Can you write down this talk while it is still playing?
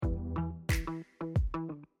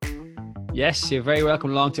Yes, you're very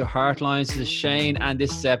welcome along to Heartlines. This is Shane, and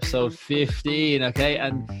this is episode 15. Okay,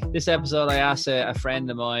 and this episode I asked a friend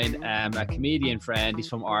of mine, a comedian friend. He's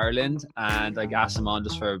from Ireland, and I asked him on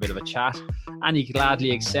just for a bit of a chat, and he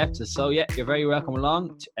gladly accepted. So yeah, you're very welcome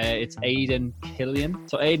along. It's Aidan Killian.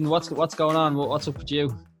 So Aidan, what's going on? What's up with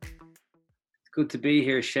you? Good to be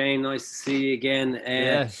here, Shane. Nice to see you again.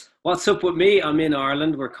 Yes. What's up with me? I'm in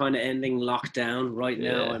Ireland. We're kind of ending lockdown right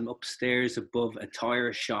now. Yeah. I'm upstairs above a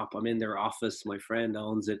tyre shop. I'm in their office. My friend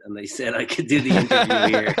owns it, and they said I could do the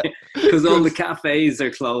interview here because all the cafes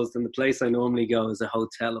are closed, and the place I normally go is a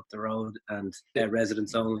hotel up the road and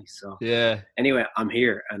residents only. So Yeah. anyway, I'm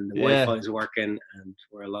here, and the Wi-Fi is working, and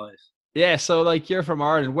we're alive. Yeah. So like, you're from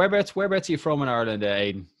Ireland. Whereabouts are you from in Ireland,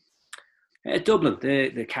 Aidan? Dublin,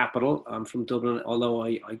 the capital. I'm from Dublin, although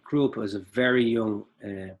I grew up as a very young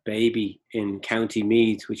baby in County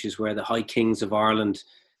Meath, which is where the High Kings of Ireland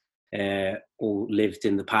lived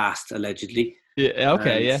in the past, allegedly. Yeah.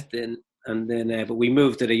 Okay. But we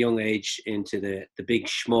moved at a young age into the big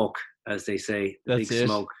schmuck, as they say, the That's big it.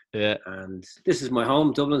 smoke. Yeah. And this is my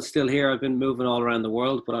home. Dublin's still here. I've been moving all around the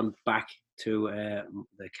world, but I'm back to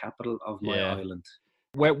the capital of my island.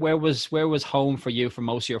 Where was home for you for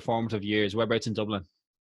most of your formative years? Whereabouts in Dublin?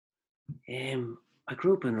 I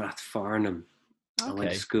grew up in Rathfarnham. Okay. I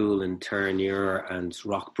went to school in Turnier and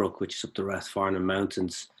Rockbrook, which is up the Rathfarnham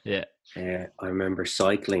Mountains. Yeah. I remember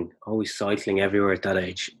always cycling everywhere at that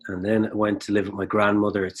age. And then I went to live with my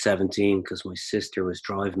grandmother at 17 because my sister was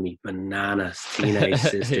driving me bananas, teenage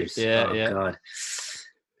sisters. God.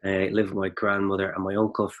 I lived with my grandmother and my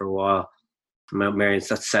uncle for a while. Mount Marion,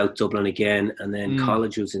 that's South Dublin again, and then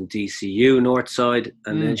college was in DCU, North Side,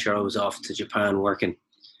 and then sure I was off to Japan working.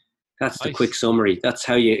 That's the quick summary. That's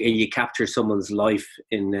how you capture someone's life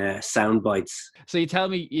in sound bites. So you tell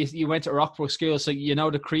me you went to Rockbrook School, so you know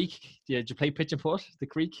the creek. Did you play pitch and putt, the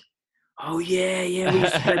creek? Oh yeah. We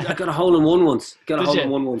used to play, I got a hole in one once.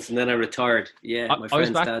 And then I retired. Yeah, my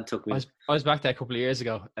friend's dad took me. I was back there a couple of years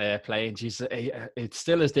ago playing. Jeez, it's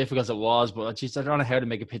still as difficult as it was, but geez, I don't know how to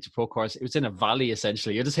make a pitch and putt course. It was in a valley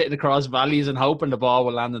essentially. You're just hitting across valleys and hoping the ball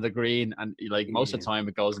will land on the green. And most of the time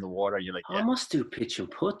it goes in the water. And you're like, I must do pitch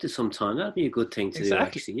and putt sometime. That'd be a good thing to do.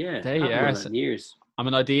 Actually, yeah. There you are. Years. I'm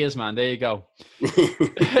an ideas man. There you go.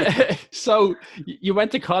 So you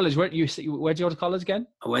went to college. Where'd you go to college again?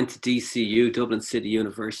 I went to DCU, Dublin City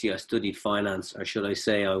University. I studied finance, or should I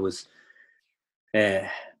say I was a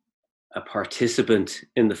participant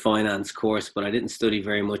in the finance course, but I didn't study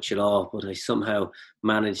very much at all. But I somehow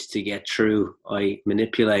managed to get through. I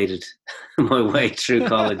manipulated my way through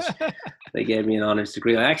college. They gave me an honours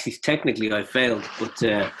degree. Technically I failed, but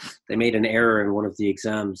they made an error in one of the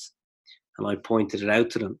exams. And I pointed it out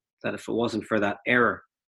to them that if it wasn't for that error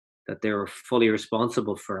that they were fully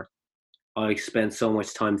responsible for, I spent so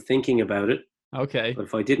much time thinking about it. Okay. But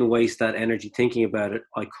if I didn't waste that energy thinking about it,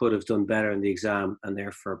 I could have done better in the exam and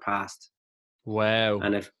therefore passed. Wow.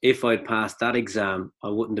 And if I'd passed that exam, I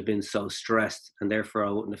wouldn't have been so stressed and therefore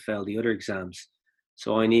I wouldn't have failed the other exams.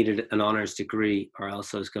 So I needed an honours degree or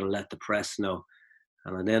else I was going to let the press know.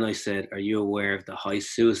 And then I said, are you aware of the high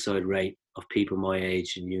suicide rate of people my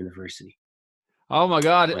age in university? Oh my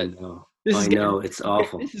God! I know it's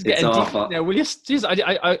awful. It's awful. Now, will you? Geez, I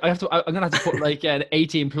have to. I'm gonna have to put like an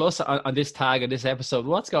 18 plus on this tag on this episode.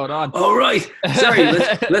 What's going on? Oh right. Sorry.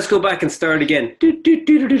 let's go back and start again.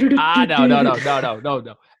 No.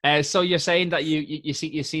 So you're saying that you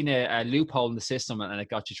seen a loophole in the system and it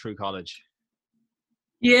got you through college?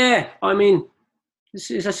 Yeah, I mean, I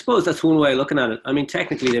suppose that's one way of looking at it. I mean,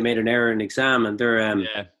 technically they made an error in an exam, and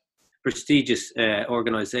they're prestigious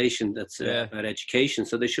organisation that's about education,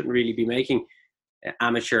 so they shouldn't really be making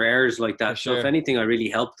amateur errors like that. So if anything, I really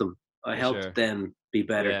helped them. I helped them be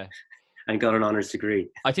better and got an honours degree.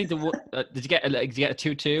 I think did you get a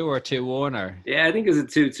 2-2 or a 2-1 or? Yeah, I think it was a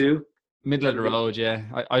 2-2. Middle of the road. Yeah,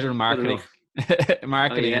 I done marketing.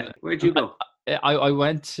 Marketing. Oh, yeah. Where'd you go? I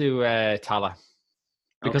went to Tala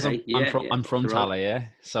because I'm from Tala. Yeah,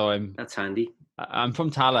 so that's handy. I'm from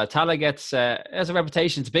Tala. Tala gets has a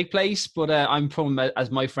reputation. It's a big place, but I'm from, as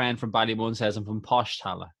my friend from Ballymun says, I'm from posh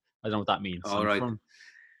Tala. I don't know what that means. All right.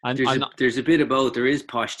 There's a bit of both. There is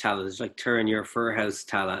posh Tala. There's like Turnier, Furhouse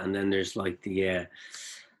Tala, and then there's like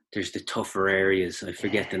there's the tougher areas. I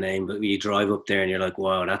forget the name, but you drive up there and you're like,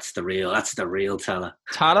 wow, that's the real Tala.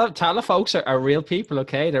 Tala folks are real people,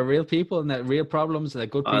 okay? They're real people and they're real problems. They're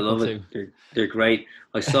good people. I love it. They're great.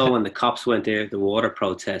 I saw when the cops went there, the water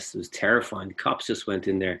protest, it was terrifying. The cops just went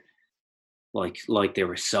in there like they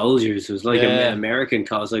were soldiers. It was like an American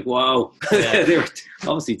cause. Like, wow, Yeah. they were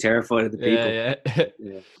obviously terrified of the people.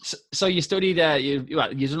 Yeah. So you studied you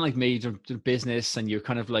done like major business, and you're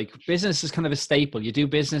kind of like, business is kind of a staple. You do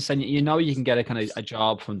business, and you know you can get a kind of a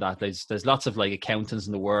job from that. There's lots of like accountants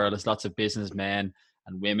in the world. There's lots of businessmen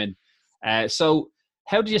and women. So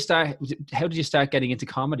how did you start? How did you start getting into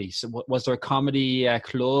comedy? So was there a comedy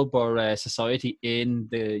club or a society in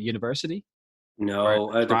the university?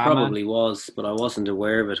 No, there probably was, but I wasn't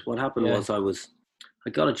aware of it. What happened was I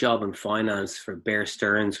got a job in finance for Bear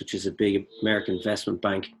Stearns, which is a big American investment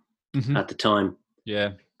bank at the time.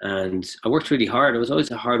 Yeah. And I worked really hard. I was always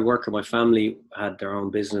a hard worker. My family had their own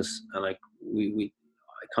business, and I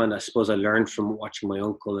kind of, I suppose I learned from watching my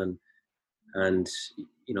uncle and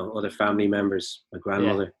you know, other family members, my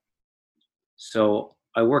grandmother. So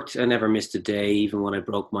I worked, I never missed a day, even when I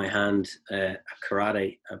broke my hand at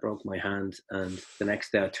karate. I broke my hand, and the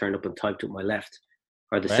next day I turned up and typed with my left.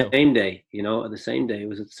 Or the same day, you know, the same day. It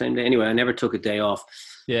was the same day. Anyway, I never took a day off.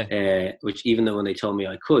 Yeah. Which, even though when they told me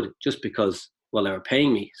I could, just because, well, they were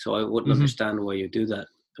paying me. So I wouldn't understand why you do that.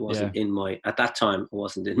 It wasn't in my, at that time, it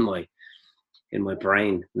wasn't in my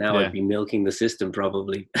brain. Now I'd be milking the system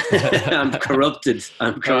probably. I'm corrupted.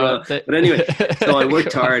 But anyway, so I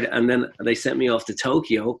worked hard, and then they sent me off to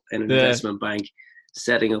Tokyo in an investment bank,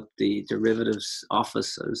 setting up the derivatives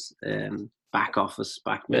office. I was back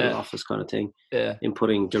middle office kind of thing,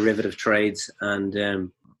 inputting derivative trades. And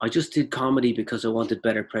I just did comedy because I wanted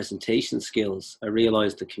better presentation skills. I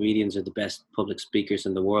realized the comedians are the best public speakers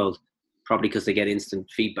in the world, probably because they get instant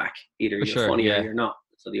feedback. Either you're funny or you're not.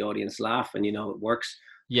 So the audience laugh, and you know it works.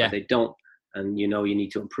 Or they don't, and you know you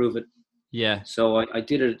need to improve it. Yeah. So I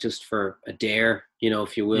did it just for a dare, you know,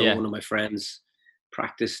 if you will. One of my friends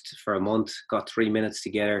practiced for a month, got 3 minutes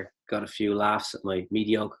together, got a few laughs at my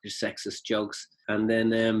mediocre sexist jokes, and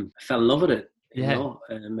then I fell in love with it. You know,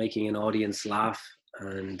 making an audience laugh.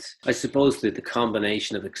 And I suppose that the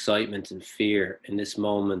combination of excitement and fear in this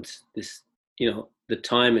moment, this, you know, the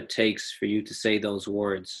time it takes for you to say those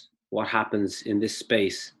words, what happens in this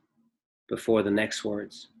space before the next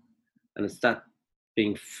words. And it's that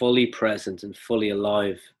being fully present and fully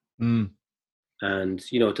alive. And,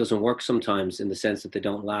 you know, it doesn't work sometimes in the sense that they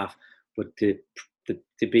don't laugh, but the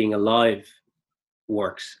being alive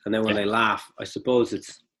works. And then when they laugh, I suppose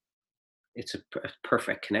it's a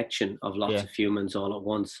perfect connection of lots of humans all at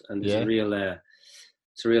once. And it's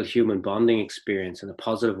a real human bonding experience, and a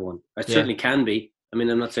positive one. It certainly can be. I mean,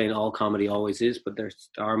 I'm not saying all comedy always is, but there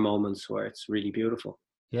are moments where it's really beautiful.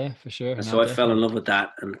 Yeah, for sure. And so I fell in love with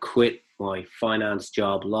that and quit my finance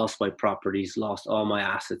job, lost my properties, lost all my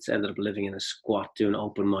assets, ended up living in a squat doing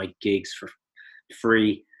open mic gigs for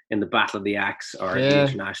free in the Battle of the Axe or the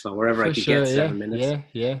International, wherever I could get 7 minutes.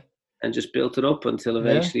 And just built it up until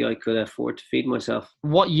eventually I could afford to feed myself.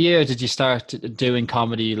 What year did you start doing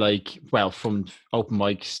comedy? Like, well, from open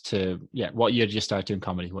mics to, what year did you start doing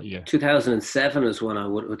comedy? What year? 2007 is when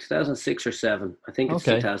 2006 or 7. I think it's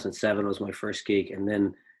 2007 was my first gig. And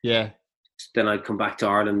then then I'd come back to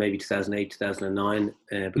Ireland maybe 2008, 2009,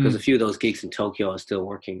 because a few of those gigs in Tokyo I was still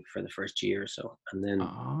working for the first year or so. And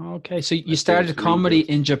then so you started comedy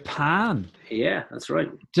in Japan. Yeah, that's right.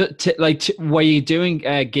 Were you doing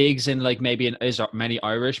gigs in like maybe is there many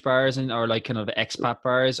Irish bars or like kind of expat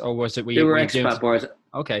bars, or was it there were expat bars?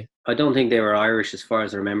 Okay. I don't think they were Irish as far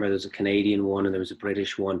as I remember. There was a Canadian one and there was a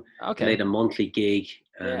British one. Okay. They had a monthly gig,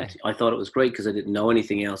 and I thought it was great because I didn't know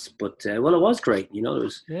anything else. But, well, it was great. You know, there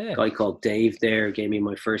was a guy called Dave there, gave me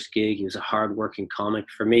my first gig. He was a hard-working comic.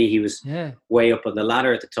 For me, he was way up on the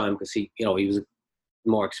ladder at the time because he was a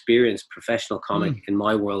more experienced professional comic in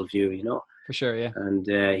my worldview, you know. For sure, yeah. And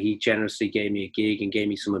he generously gave me a gig and gave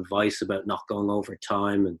me some advice about not going over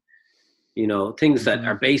time and, you know, things that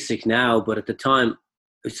are basic now, but at the time,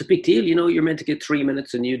 it's a big deal. You know, you're meant to get 3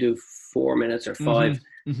 minutes and you do 4 minutes or 5.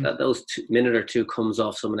 That those minute or two comes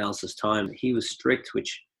off someone else's time. He was strict,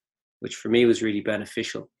 which for me was really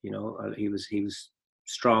beneficial. You know, he was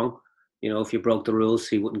strong. You know, if you broke the rules,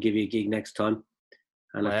 he wouldn't give you a gig next time.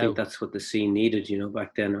 And I think that's what the scene needed, you know,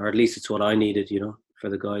 back then, or at least it's what I needed, you know,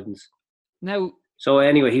 for the guidance. Now, so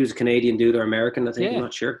anyway, he was a Canadian dude or American, I think. I'm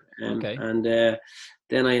not sure. And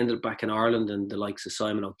then I ended up back in Ireland, and the likes of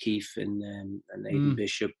Simon O'Keefe and Aidan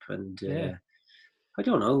Bishop and I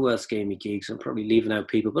don't know who else gave me gigs. I'm probably leaving out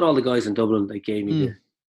people, but all the guys in Dublin, they gave me the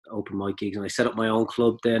open mic gigs, and I set up my own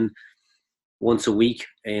club then once a week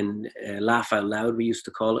in Laugh Out Loud, we used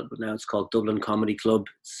to call it, but now it's called Dublin Comedy Club.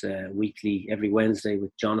 It's weekly every Wednesday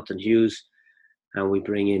with Jonathan Hughes, and we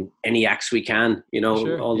bring in any acts we can, you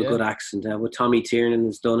know, all the good acts. And with Tommy Tiernan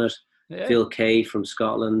has done it, Phil Kay from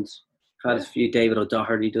Scotland, I've had a few. David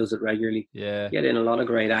O'Doherty does it regularly. Yeah. Get in a lot of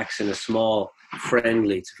great acts in a small,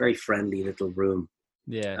 friendly. It's a very friendly little room.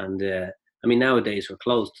 Yeah. And I mean, nowadays we're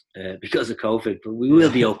closed because of COVID, but we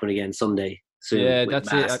will be open again someday soon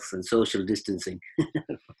with masks and social distancing.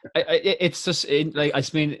 It's just like, I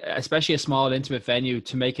mean, especially a small intimate venue,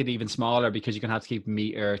 to make it even smaller because you're gonna have to keep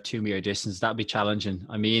 2 meter distance. That'd be challenging.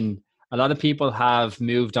 I mean, a lot of people have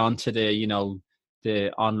moved on to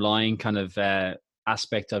the online kind of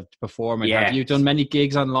aspect of performing. Yeah. Have you done many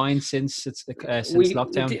gigs online since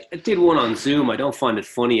lockdown? I did one on Zoom. I don't find it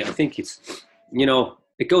funny. I think it's,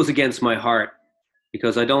 it goes against my heart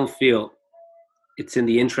because I don't feel it's in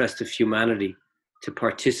the interest of humanity to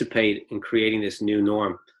participate in creating this new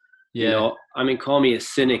norm. Yeah. I mean, call me a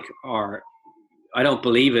cynic, or I don't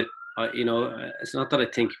believe it. It's not that I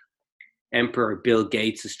think Emperor Bill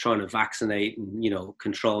Gates is trying to vaccinate and,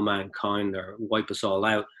 control mankind or wipe us all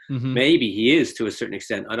out. Mm-hmm. Maybe he is to a certain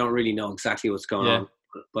extent. I don't really know exactly what's going on,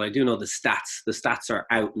 but I do know the stats. The stats are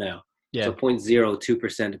out now. Yeah. So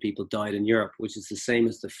 0.02% of people died in Europe, which is the same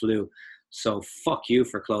as the flu. So fuck you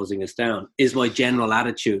for closing us down is my general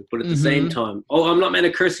attitude. But at the same time, I'm not meant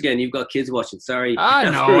to curse again. You've got kids watching. Sorry. I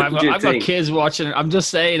know. I've got kids watching. I'm just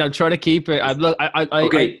saying. I'm trying to keep it.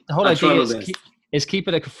 The whole idea is keep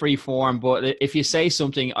it a free form. But if you say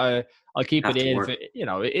something, I'll keep it in.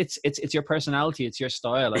 It's your personality. It's your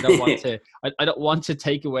style. I don't want to. I don't want to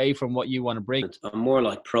take away from what you want to bring. I'm more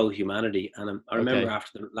like pro humanity, and I remember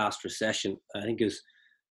after the last recession, I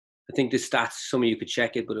think the stats, some of you could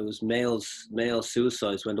check it, but it was male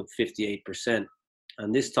suicides went up 58%.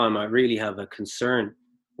 And this time I really have a concern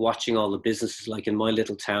watching all the businesses, like in my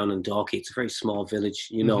little town in Dalkey. It's a very small village,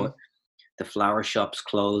 the flower shops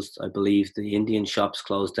closed. I believe the Indian shops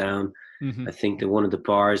closed down. Mm-hmm. I think that one of the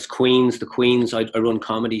bars, the Queens, I run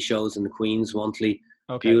comedy shows in the Queens monthly,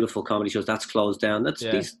 beautiful comedy shows. That's closed down.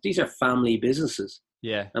 These are family businesses.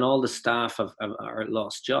 Yeah. And all the staff are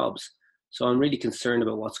lost jobs. So I'm really concerned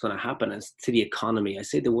about what's going to happen as to the economy. I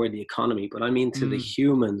say the word the economy, but I mean to the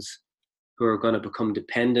humans who are going to become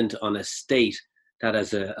dependent on a state that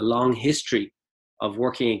has a long history of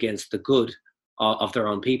working against the good of their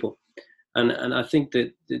own people. And I think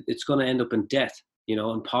that it's going to end up in debt,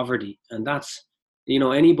 and poverty. And that's,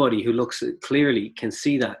 anybody who looks clearly can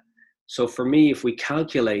see that. So for me, if we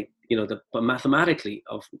calculate, but mathematically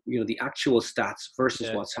of, the actual stats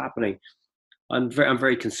versus what's happening, I'm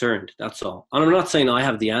very concerned. That's all. And I'm not saying I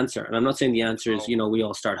have the answer. And I'm not saying the answer is, we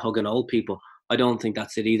all start hugging old people. I don't think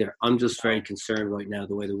that's it either. I'm just very concerned right now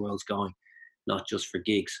the way the world's going, not just for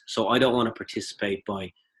gigs. So I don't want to participate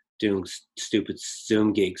by doing stupid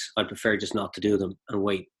Zoom gigs. I prefer just not to do them and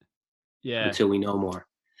wait until we know more.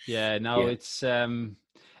 Yeah, no, it's the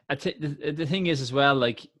thing is as well,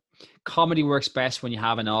 like, comedy works best when you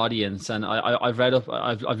have an audience. And I've read up,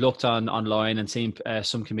 I've looked online and seen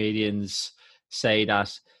some comedians say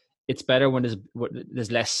that it's better when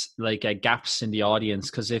there's less like gaps in the audience,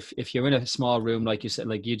 because if you're in a small room, like you said,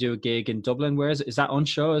 like you do a gig in Dublin, where is that on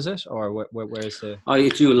show, is it, or where is the? I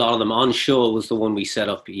do a lot of them on show. Was the one we set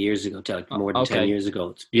up years ago, more than 10 years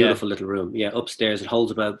ago. It's a beautiful little room. Yeah, upstairs it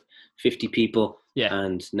holds about 50 people. Yeah,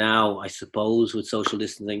 and now I suppose with social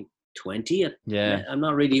distancing, 20. I'm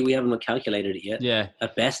not really. We haven't calculated it yet. Yeah,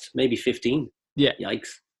 at best maybe 15. Yeah, yikes.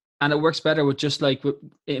 And it works better with just like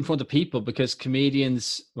in front of people, because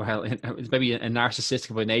comedians, well, it's maybe a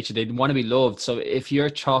narcissistic by nature. They want to be loved. So if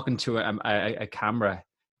you're talking to a camera,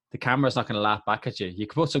 the camera's not going to laugh back at you. You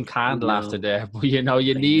can put some canned laughter there, but you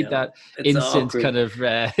need that instant awkward. Kind of,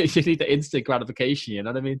 you need the instant gratification. You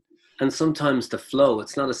know what I mean? And sometimes the flow,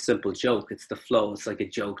 it's not a simple joke. It's the flow. It's like a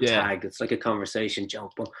joke tag. It's like a conversation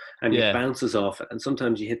joke, and it bounces off it. And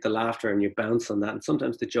sometimes you hit the laughter and you bounce on that. And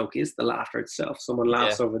sometimes the joke is the laughter itself. Someone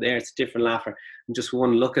laughs over there. It's a different laughter. And just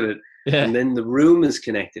one look at it. Yeah. And then the room is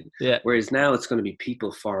connected. Yeah. Whereas now it's going to be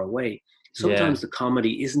people far away. Sometimes the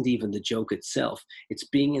comedy isn't even the joke itself. It's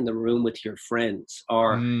being in the room with your friends,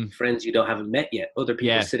 or friends you haven't met yet, other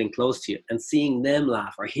people sitting close to you, and seeing them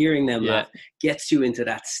laugh or hearing them laugh gets you into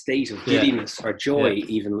that state of giddiness or joy,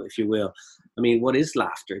 even if you will. I mean, what is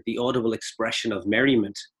laughter? The audible expression of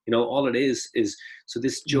merriment. All it is so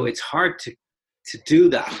this joy. It's hard to do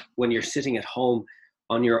that when you're sitting at home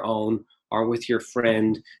on your own, or with your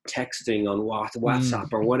friend texting on WhatsApp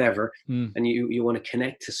or whatever, and you want to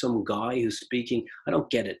connect to some guy who's speaking. I don't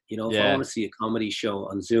get it. If I want to see a comedy show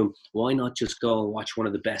on Zoom, why not just go and watch one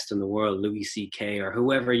of the best in the world, Louis C.K. or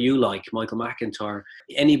whoever you like, Michael McIntyre,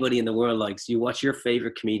 anybody in the world likes. You watch your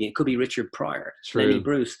favorite comedian. It could be Richard Pryor, Lenny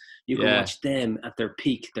Bruce. You can watch them at their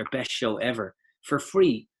peak, their best show ever, for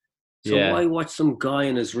free. So Yeah. why watch some guy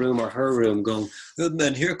in his room or her room going, oh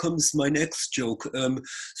man, here comes my next joke.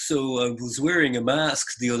 So I was wearing a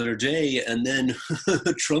mask the other day, and then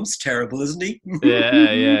Trump's terrible, isn't he?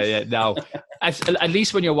 Yeah. No, at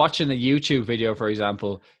least when you're watching a YouTube video, for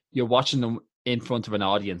example, you're watching them in front of an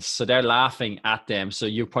audience, so they're laughing at them, so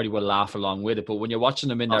you probably will laugh along with it. But when you're watching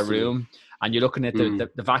them in their room and you're looking at the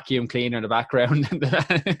vacuum cleaner in the background or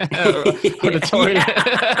the toilet,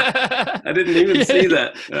 I didn't even see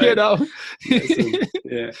that. Right. You know,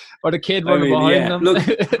 yeah. Or the kid running behind them. Look,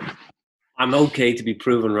 I'm okay to be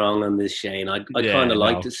proven wrong on this, Shane. I kind of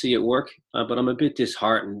like to see it work, but I'm a bit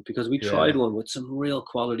disheartened because we tried one with some real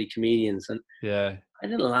quality comedians, and I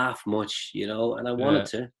didn't laugh much, you know, and I wanted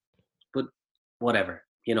to, but whatever,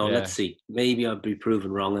 you know. Let's see. Maybe I'll be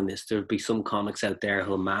proven wrong on this. There'll be some comics out there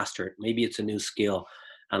who'll master it. Maybe it's a new skill,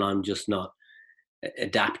 and I'm just not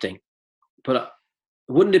adapting. But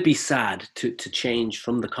wouldn't it be sad to change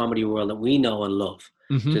from the comedy world that we know and love?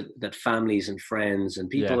 To, that families and friends and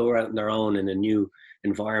people who are out on their own in a new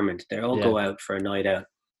environment, they all go out for a night out.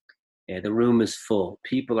 The room is full.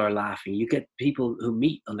 People are laughing. You get people who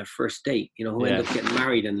meet on their first date, you know, who end up getting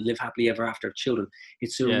married and live happily ever after, have children.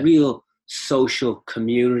 It's a real social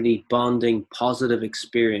community bonding, positive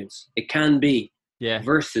experience. It can be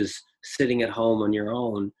versus sitting at home on your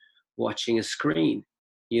own watching a screen.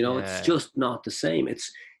 You know, it's just not the same.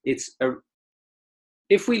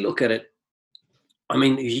 If we look at it, I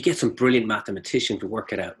mean, you get some brilliant mathematicians to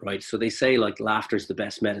work it out, right? So they say like laughter is the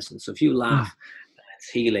best medicine. So if you laugh, it's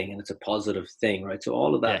healing and it's a positive thing, right? So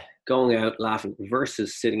all of that going out laughing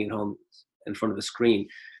versus sitting at home in front of a screen,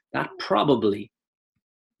 that probably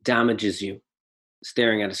damages you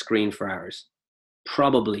staring at a screen for hours.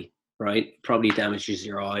 Probably, right? Probably damages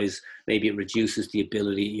your eyes. Maybe it reduces the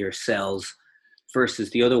ability of your cells versus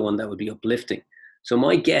the other one that would be uplifting. So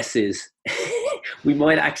my guess is we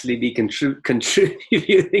might actually be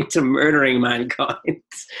contributing to murdering mankind.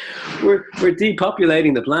 We're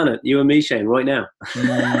depopulating the planet, you and me, Shane, right now.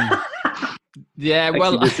 Yeah,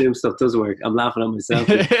 well, actually, the same stuff does work. I'm laughing at myself.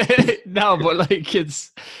 No, but like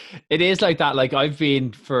it is like that. Like I've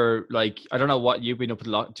been for like, I don't know what you've been up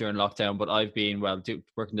to during lockdown, but I've been working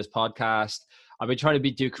this podcast. I've been trying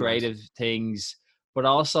to do creative things. But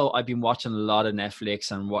also, I've been watching a lot of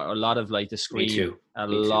Netflix and a lot of like the screen, a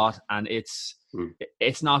lot, and it's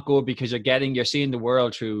not good because you're seeing the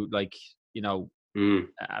world through like, you know,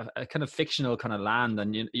 a kind of fictional kind of land,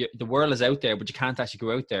 and the world is out there, but you can't actually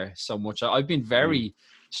go out there so much. I've been very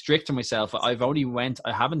strict to myself. I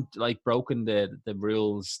haven't like broken the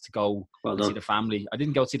rules to go see the family. I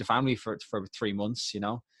didn't go see the family for 3 months, you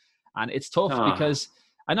know, and it's tough because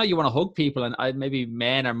I know you want to hug people, and maybe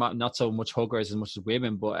men are not so much huggers as much as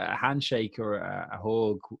women, but a handshake or a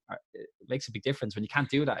hug it makes a big difference. When you can't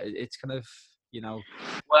do that, it's kind of, you know.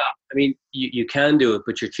 Well, I mean, you can do it,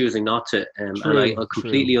 but you're choosing not to. And I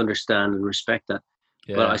completely understand and respect that.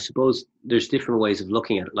 Yeah. But I suppose there's different ways of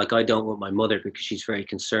looking at it. Like I don't with my mother because she's very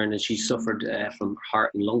concerned, and she suffered from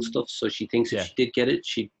heart and lung stuff. So she thinks if she did get it,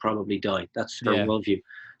 she'd probably die. That's her worldview.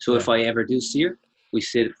 So if I ever do see her, we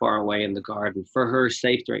sit far away in the garden for her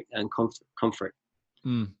safety and comfort.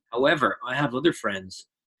 However, I have other friends,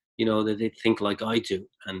 you know, that they think like I do.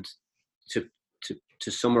 And to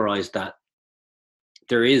summarize that,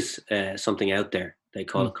 there is something out there. They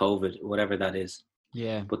call it COVID, whatever that is.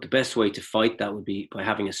 Yeah. But the best way to fight that would be by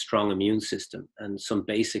having a strong immune system. And some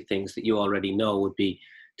basic things that you already know would be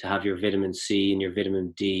to have your vitamin C and your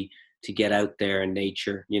vitamin D, to get out there in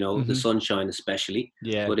nature, you know, the sunshine especially.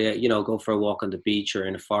 Yeah. But, you know, go for a walk on the beach or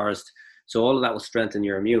in a forest. So all of that will strengthen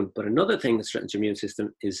your immune. But another thing that strengthens your immune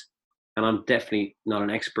system is, and I'm definitely not an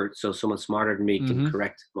expert, so someone smarter than me can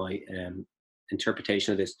correct my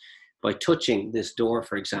interpretation of this, by touching this door,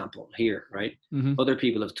 for example, here, right? Other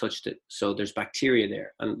people have touched it. So there's bacteria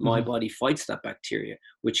there, and my body fights that bacteria,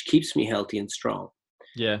 which keeps me healthy and strong.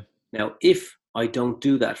 Yeah. Now, if I don't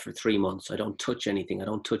do that for 3 months, I don't touch anything, I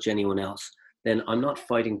don't touch anyone else, then I'm not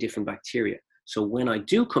fighting different bacteria. So when I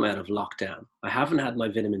do come out of lockdown, I haven't had my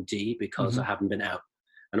vitamin D because I haven't been out.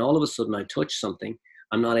 And all of a sudden I touch something,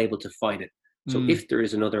 I'm not able to fight it. So if there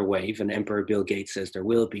is another wave, and Emperor Bill Gates says there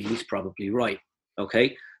will be, he's probably right.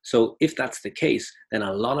 Okay. So if that's the case, then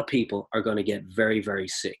a lot of people are going to get very, very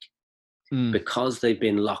sick because they've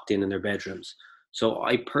been locked in their bedrooms. So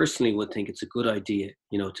I personally would think it's a good idea,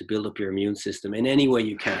 you know, to build up your immune system in any way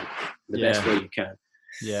you can, the best way you can.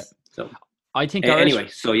 Yeah. So I think anyway,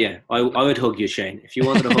 so yeah, I would hug you, Shane. If you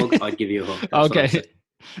wanted a hug, I'd give you a hug. That's okay.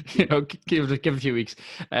 You know, give it a few weeks.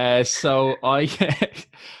 So I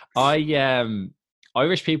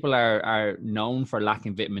Irish people are known for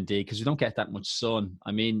lacking vitamin D because we don't get that much sun.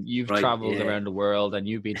 I mean, you've Right. traveled Yeah. around the world and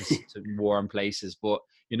you've been to warm places, but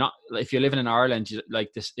you're not, if you're living in Ireland,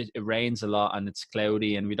 like this, it rains a lot and it's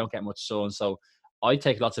cloudy and we don't get much sun. So I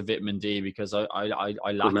take lots of vitamin D because I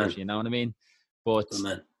Good lack man. it, you know what I mean? But Good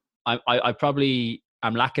man. I probably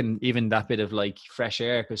I'm lacking even that bit of like fresh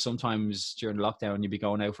air, because sometimes during lockdown you'd be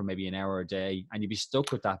going out for maybe an hour a day and you'd be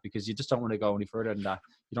stuck with that because you just don't want to go any further than that.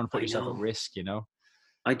 You don't want to put I yourself at know. risk, you know?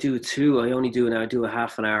 I do it too. I only do I do a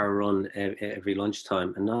half an hour run every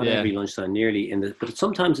lunchtime, and not Yeah. every lunchtime, nearly but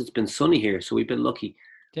sometimes it's been sunny here, so we've been lucky.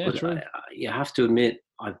 Yeah, But true. you have to admit,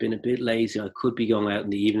 I've been a bit lazy. I could be going out in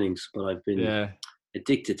the evenings, but I've been Yeah.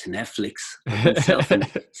 addicted to Netflix. I've been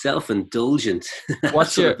self-indulgent.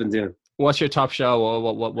 What's That's what I've been doing. your top show?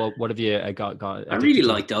 Or what have you got I really addicted to?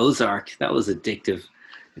 liked Ozark. That was addictive.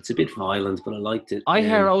 It's a bit violent, but I liked it. I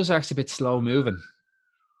hear Ozark's a bit slow moving.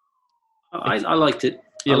 I liked it.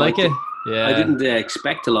 I You like liked it? it. I Yeah. didn't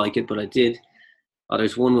expect to like it, but I did. Oh,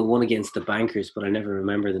 there's one against the bankers, but I never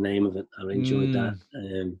remember the name of it. I enjoyed that.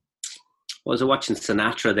 I was watching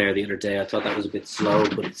Sinatra there the other day. I thought that was a bit slow,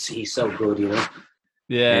 but he's so good, you know.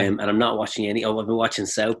 Yeah. And I'm not watching any. Oh, I've been watching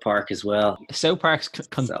South Park as well. South Park's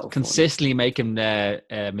consistently making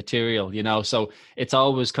material, you know, so it's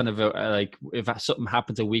always kind of like if something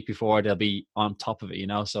happens a week before, they'll be on top of it, you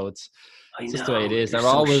know. So it's just the way it is. They're so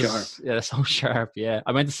always sharp. Yeah, they're so sharp. Yeah,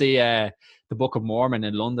 I went to see the Book of Mormon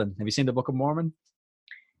in London. Have you seen the Book of Mormon?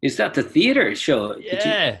 Is that the theater show?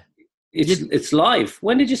 Yeah, it's live.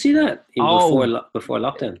 When did you see that? Before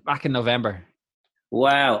lockdown. Back in November.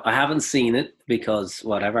 Wow, I haven't seen it because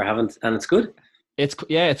whatever, I haven't, and it's good. It's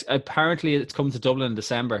apparently it's coming to Dublin in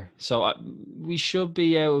December, so we should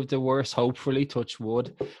be out of the worst. Hopefully, touch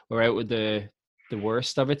wood, we're out with the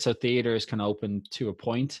worst of it. So theaters can open to a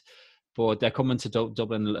point, but they're coming to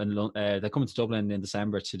Dublin, and they're coming to Dublin in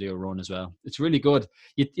December to do a run as well. It's really good.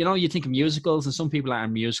 You know, you think of musicals, and some people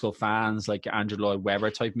aren't musical fans, like Andrew Lloyd Webber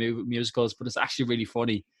type musicals, but it's actually really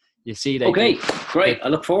funny. You see, okay, great. I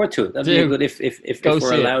look forward to it. That'd be good if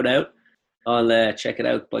we're allowed out. I'll check it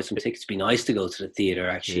out. Buy some tickets. It'd be nice to go to the theater.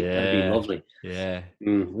 Actually, that'd be lovely. Yeah.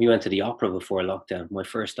 We went to the opera before lockdown. My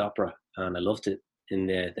first opera, and I loved it in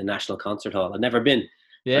the National Concert Hall. I'd never been.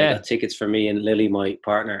 Yeah. I got tickets for me and Lily, my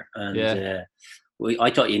partner, and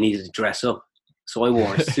I thought you needed to dress up. So I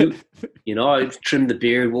wore a suit, you know, I trimmed the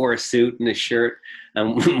beard, wore a suit and a shirt,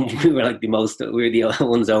 and we were like we were the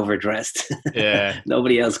ones overdressed. Yeah.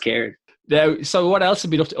 Nobody else cared. Now, so what else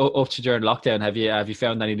have you been up to during lockdown? Have you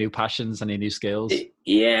found any new passions, any new skills?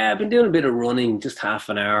 Yeah, I've been doing a bit of running, just half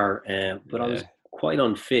an hour, but I was quite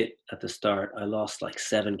unfit at the start. I lost like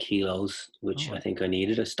 7 kilos, which I think I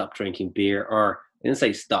needed. I stopped drinking beer, or I didn't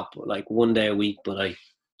say stop, like one day a week, but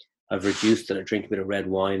I've reduced it. I drink a bit of red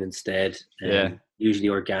wine instead. Usually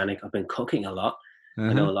organic. I've been cooking a lot.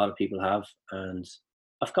 I know a lot of people have, and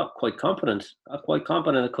I've got quite confident. I'm quite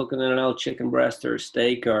confident at cooking an old chicken breast or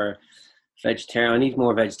steak or vegetarian. I need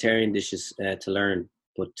more vegetarian dishes to learn.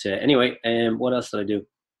 But anyway, what else did I do?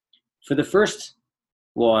 For the first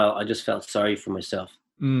while, I just felt sorry for myself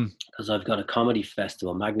because I've got a comedy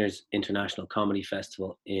festival, Magner's International Comedy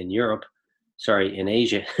Festival in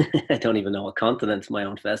Asia. I don't even know what continent my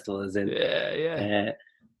own festival is in.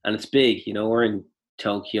 And it's big, you know. We're in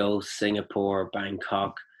Tokyo, Singapore,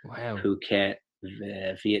 Bangkok, Phuket,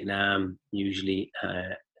 Vietnam, usually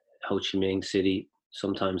Ho Chi Minh City,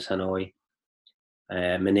 sometimes Hanoi,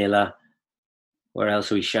 Manila. Where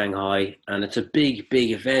else are we? Shanghai. And it's a big,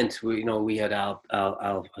 big event. We had I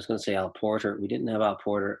was going to say Al Porter. We didn't have Al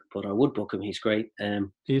Porter, but I would book him. He's great.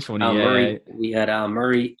 He's funny. Al Murray. We had Al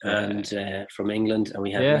Murray and from England, and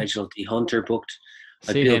we had Reginald D. Hunter booked.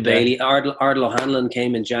 Bill Bailey. Ardal O'Hanlon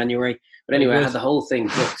came in January. But anyway, I had the whole thing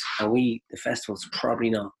booked, and the festival's probably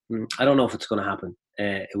not. I don't know if it's going to happen.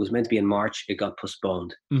 It was meant to be in March. It got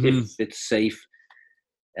postponed. If it's safe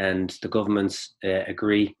and the governments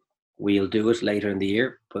agree, we'll do it later in the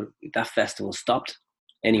year. But that festival stopped.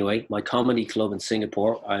 Anyway, my comedy club in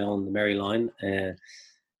Singapore, I own the Mary Line,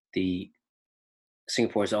 the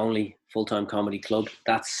Singapore's only full-time comedy club,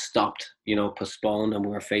 that's stopped, postponed, and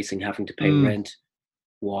we're facing having to pay rent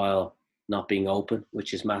while not being open,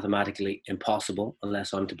 which is mathematically impossible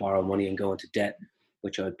unless I'm to borrow money and go into debt,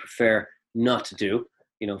 which I would prefer not to do,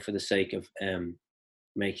 for the sake of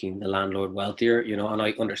making the landlord wealthier, and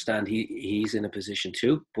I understand he's in a position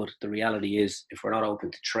too, but the reality is if we're not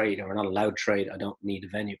open to trade or we're not allowed trade, I don't need a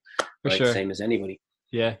venue, right? Sure. Same as anybody.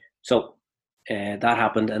 Yeah. So that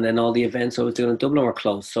happened, and then all the events I was doing in Dublin were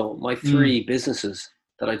closed. So my 3 businesses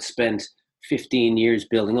that I'd spent 15 years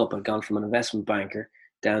building up, I'd gone from an investment banker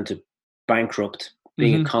down to bankrupt,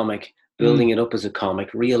 being a comic, building it up as a comic,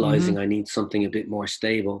 realizing Mm-hmm. I need something a bit more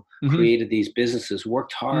stable, Mm-hmm. created these businesses,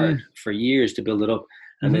 worked hard for years to build it up.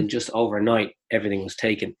 And Mm-hmm. then just overnight, everything was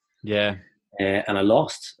taken. Yeah. And I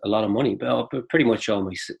lost a lot of money, but pretty much all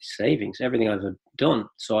my savings, everything I've done.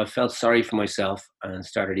 So I felt sorry for myself and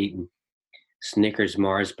started eating Snickers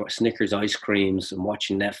ice creams and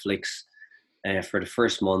watching Netflix for the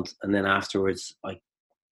first month. And then afterwards, I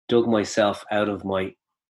dug myself out of my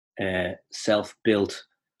self-built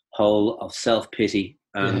hole of self-pity,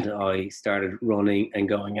 Yeah. and I started running and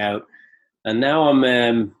going out. And now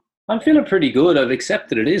I'm feeling pretty good. I've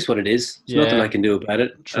accepted it is what it is. There's nothing I Yeah. can do about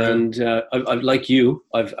it. True. And I've like you,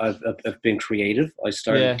 I've been creative. I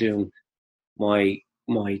started Yeah. doing my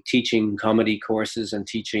teaching comedy courses and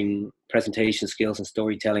teaching presentation skills and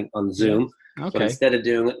storytelling on Yeah. Zoom. But Okay. instead of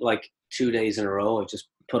doing it like 2 days in a row, I just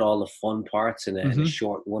put all the fun parts in a Mm-hmm.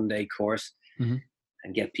 short 1 day course Mm-hmm.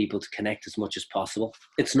 and get people to connect as much as possible.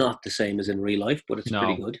 It's not the same as in real life, but it's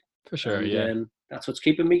pretty No, good. for sure. And Yeah. that's what's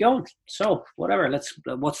keeping me going. So whatever,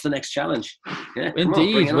 what's the next challenge? Yeah, come on, bring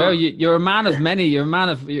Indeed. it Well, on. you're a man of many.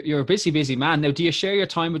 You're a busy man. Now, do you share your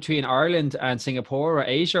time between Ireland and Singapore or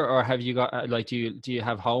Asia, or have you got like do you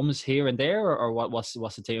have homes here and there, or what's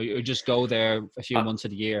the thing? Or you just go there a few I, months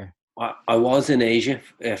of the year? I was in Asia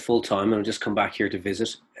full time, and I just come back here to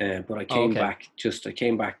visit. But Oh, okay. I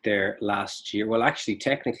came back there last year. Well, actually,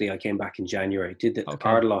 technically, I came back in January. Did the Okay.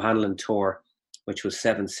 Ardal O'Hanlon tour, which was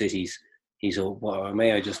 7 cities.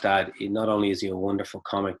 May I just add, not only is he a wonderful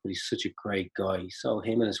comic, but he's such a great guy. So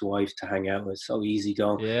him and his wife to hang out with, so easy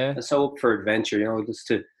going, Yeah. and so up for adventure. Just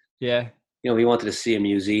to, Yeah. he wanted to see a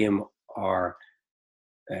museum or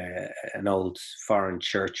an old foreign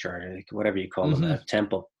church or whatever you call them, Mm-hmm. a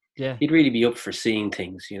temple. Yeah. He'd really be up for seeing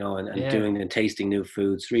things, and Yeah. doing and tasting new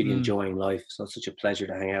foods, really Mm. enjoying life. So it's such a pleasure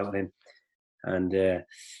to hang out with him.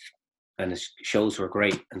 And his shows were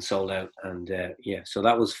great and sold out. And so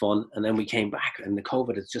that was fun. And then we came back, and the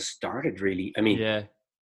COVID has just started. Really, I mean, Yeah.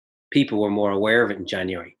 people were more aware of it in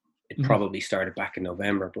January. It Mm-hmm. probably started back in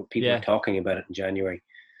November, but people were Yeah. talking about it in January.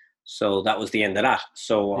 So that was the end of that.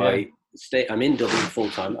 So Yeah. I'm in Dublin full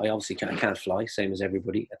time. I obviously can't fly, same as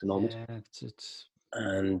everybody at the moment. Yeah. It's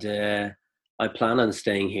And I plan on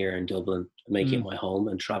staying here in Dublin, making it mm. my home,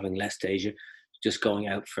 and traveling less to Asia, just going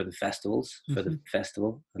out for the festivals, for Mm-hmm. the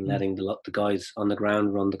festival, and Mm. letting the guys on the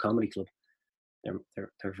ground run the comedy club.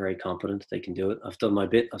 They're very competent. They can do it. I've done my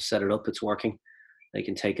bit. I've set it up. It's working. They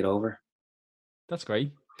can take it over. That's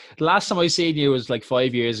great. The last time I seen you was like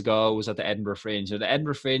 5 years ago. Was at the Edinburgh Fringe. The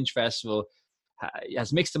Edinburgh Fringe Festival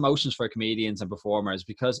has mixed emotions for comedians and performers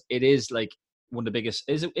because it is like one of the biggest.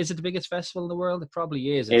 Is it the biggest festival in the world? It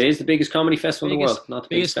probably is. It It's is the biggest comedy festival in the world. Not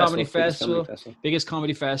the biggest comedy festival, biggest comedy festival. festival. Biggest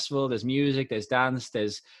comedy festival. There's music. There's dance.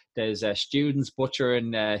 There's students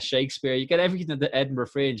butchering Shakespeare. You get everything at the Edinburgh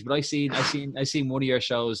Fringe. But I seen one of your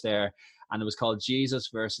shows there, and it was called Jesus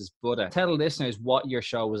versus Buddha. Tell the listeners what your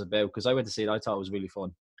show was about, because I went to see it. I thought it was really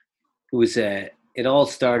fun. It was. It all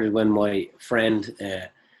started when my friend,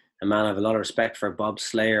 a man I have a lot of respect for, Bob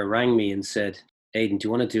Slayer, rang me and said, "Aidan, do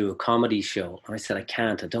you want to do a comedy show?" And I said, "I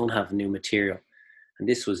can't. I don't have new material." And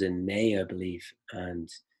this was in May, I believe. And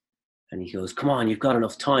he goes, "Come on, you've got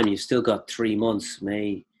enough time. You've still got 3 months,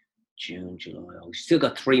 May, June, July. You've still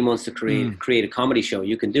got 3 months to create a comedy show.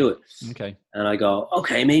 You can do it." Okay. And I go,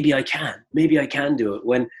 "Okay, maybe I can. Maybe I can do it.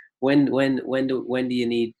 When do you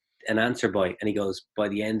need an answer by?" And he goes, "By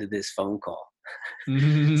the end of this phone call."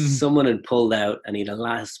 Mm-hmm. Someone had pulled out, and he had a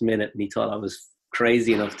last minute, and he thought I was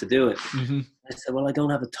crazy enough to do it. Mm-hmm. I said, "Well, I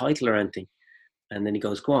don't have a title or anything." And then he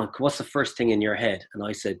goes, "Go on, what's the first thing in your head?" And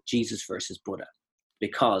I said, "Jesus versus Buddha,"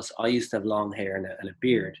 because I used to have long hair and a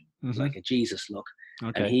beard, Mm-hmm. like a Jesus look.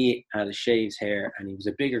 Okay. And he had a shaved hair, and he was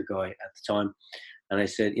a bigger guy at the time. And I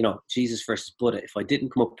said, Jesus versus Buddha, if I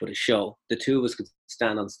didn't come up with a show, the two of us could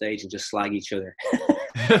stand on stage and just slag each other.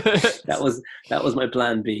 That was my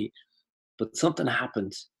plan B. But something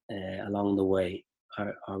happened along the way.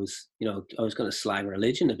 I was going to slag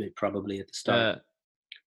religion a bit probably at the start.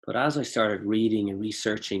 But as I started reading and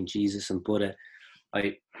researching Jesus and Buddha,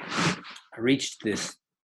 I reached this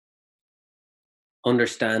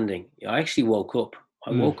understanding. I actually woke up.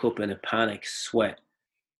 I woke up in a panic sweat.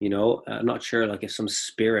 I'm not sure like if some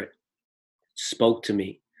spirit spoke to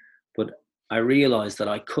me, but I realized that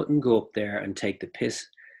I couldn't go up there and take the piss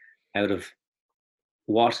out of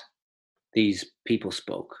what these people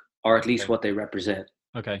spoke, or at least what they represent.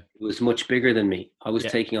 Okay. It was much bigger than me. I was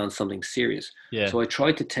taking on something serious. Yeah. So I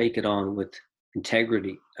tried to take it on with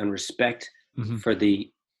integrity and respect for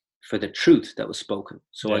the truth that was spoken.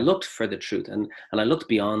 So I looked for the truth, and I looked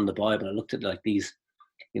beyond the Bible. I looked at like these,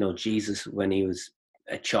 Jesus when he was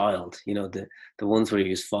a child, the ones where he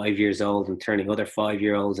was 5 years old and turning other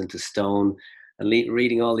 5-year-olds into stone, and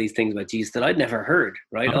reading all these things about Jesus that I'd never heard,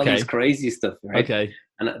 right? All these Okay. crazy stuff, right? Okay.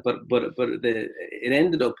 And it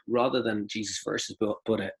ended up, rather than Jesus versus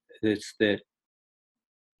Buddha, it's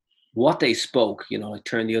what they spoke, like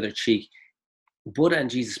turn the other cheek. Buddha and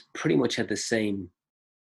Jesus pretty much had the same.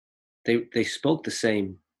 They spoke the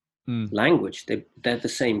same language. They had the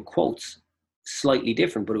same quotes, slightly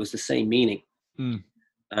different, but it was the same meaning.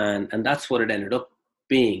 And that's what it ended up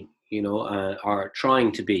being, or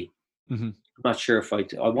trying to be. Mm-hmm. I'm not sure if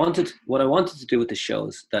what I wanted to do with the show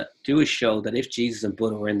is do a show that if Jesus and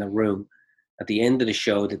Buddha were in the room at the end of the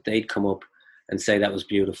show, that they'd come up and say, that was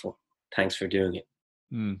beautiful. Thanks for doing it.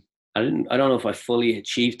 I don't know if I fully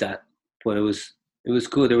achieved that, but it was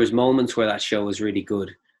good. There was moments where that show was really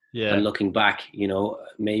good. Yeah. And looking back,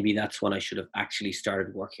 maybe that's when I should have actually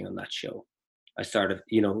started working on that show. I started,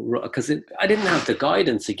 because I didn't have the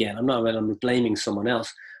guidance again. I'm blaming someone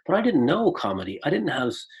else, but I didn't know comedy. I didn't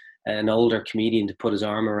have an older comedian to put his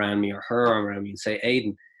arm around me or her arm around me and say,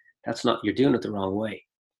 Aidan, you're doing it the wrong way.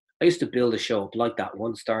 I used to build a show up like that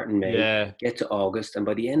one, start in May, get to August, and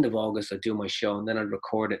by the end of August, I'd do my show, and then I'd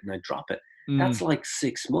record it and I'd drop it. That's like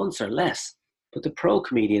 6 months or less. But the pro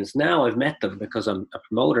comedians, now I've met them because I'm a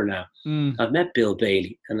promoter now. I've met Bill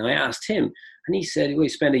Bailey, and I asked him, and he said, we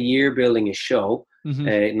spent a year building a show,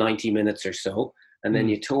 90 minutes or so, and then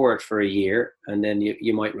you tour it for a year, and then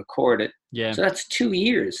you might record it. Yeah. So that's 2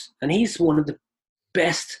 years. And he's one of the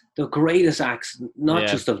best, the greatest acts, not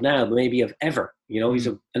just of now, but maybe of ever. He's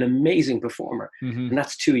an amazing performer. And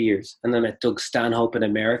that's 2 years. And then I met Doug Stanhope in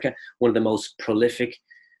America, one of the most prolific,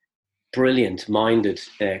 brilliant-minded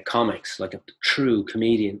comics, like a true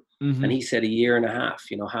comedian. And he said a year and a half,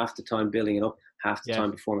 half the time building it up, half the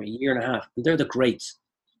time performing, a year and a half. And they're the greats.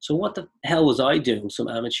 So what the hell was I doing, some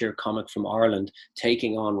amateur comic from Ireland,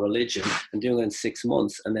 taking on religion and doing it in 6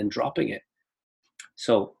 months and then dropping it?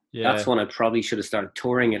 So that's when I probably should have started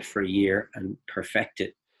touring it for a year and perfect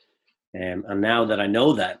it. And now that I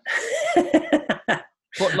know that,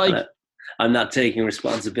 but I'm not taking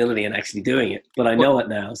responsibility and actually doing it, but I know it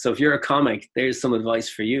now. So if you're a comic, there's some advice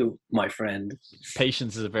for you, my friend.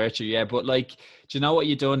 Patience is a virtue, yeah. But do you know what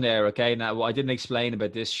you done there? Okay, now what I didn't explain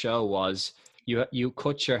about this show was you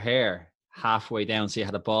cut your hair halfway down, so you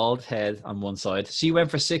had a bald head on one side. So you went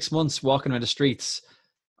for 6 months walking around the streets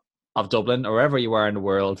of Dublin or wherever you are in the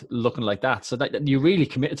world looking like that. So that you really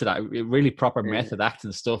committed to that, really proper method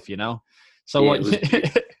acting stuff, So it was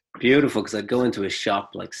beautiful, because I'd go into a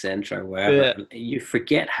shop like Centra or wherever, and you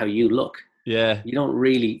forget how you look. Yeah. You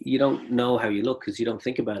don't know how you look because you don't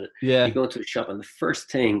think about it. Yeah. You go into a shop and the first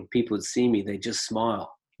thing people would see me, they just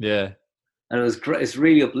smile. Yeah. And it was great. It's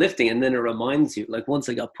really uplifting. And then it reminds you, like once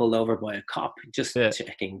I got pulled over by a cop, just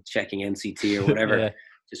checking NCT or whatever,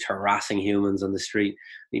 just harassing humans on the street.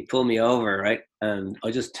 And he pulled me over, right? And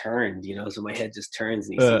I just turned, so my head just turns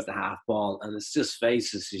and he sees the half ball, and it's just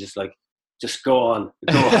faces. He's just like, just go on.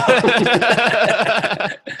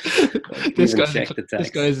 This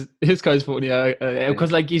guy's funny,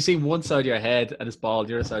 because you see one side of your head and it's bald,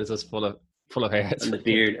 the other side is just full of hair. And the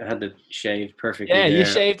beard, I had to shave perfectly. Yeah, you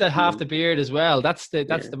shaved that half the beard as well. That's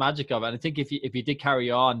the magic of it. And I think if you did carry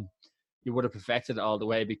on, you would have perfected it all the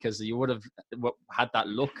way, because you would have had that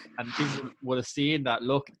look, and people would have seen that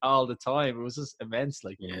look all the time. It was just immense,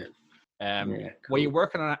 Cool. Were you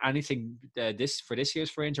working on anything for this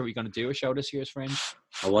year's Fringe? Or were you going to do a show this year's Fringe?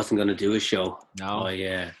 I wasn't going to do a show. No.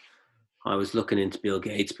 I was looking into Bill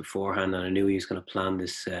Gates beforehand, and I knew he was going to plan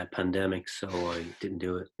this pandemic, so I didn't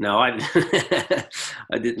do it. No, I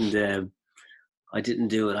didn't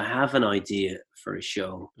do it. I have an idea for a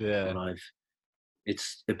show. Yeah. But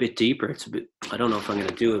it's a bit deeper. I don't know if I'm going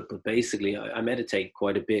to do it, but basically I meditate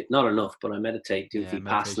quite a bit. Not enough, but I meditate, do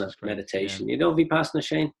Vipassana meditation. Yeah. You know Vipassana,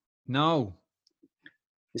 Shane? No.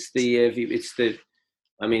 It's a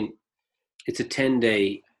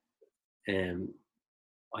 10-day,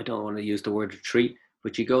 I don't want to use the word retreat,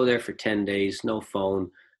 but you go there for 10 days, no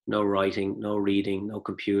phone, no writing, no reading, no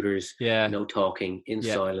computers, no talking, in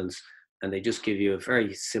silence. And they just give you a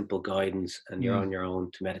very simple guidance, and you're on your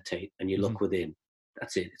own to meditate, and you look within.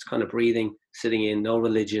 That's it. It's kind of breathing, sitting in, no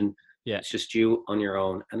religion. Yeah. It's just you on your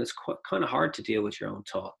own. And it's kind of hard to deal with your own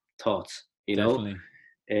thoughts, Definitely.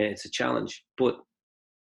 It's a challenge. But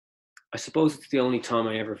I suppose it's the only time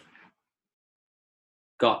I ever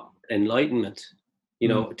got enlightenment.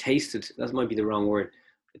 Tasted, that might be the wrong word,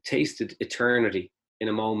 tasted eternity in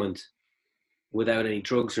a moment without any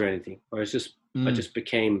drugs or anything. Or it's just, I just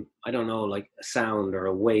became, I don't know, like a sound or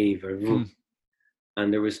a wave or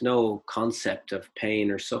and there was no concept of pain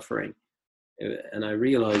or suffering. And I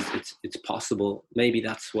realized it's possible. Maybe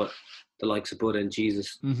that's what the likes of Buddha and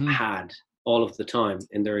Jesus had all of the time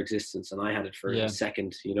in their existence, and I had it for a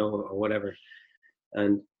second, or whatever.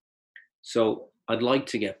 And so I'd like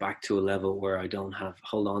to get back to a level where I don't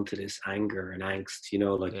hold on to this anger and angst,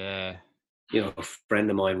 a friend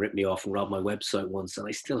of mine ripped me off and robbed my website once, and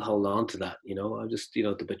I still hold on to that, I just,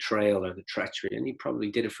 the betrayal or the treachery, and he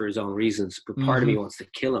probably did it for his own reasons, but part of me wants to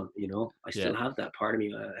kill him, I still have that part of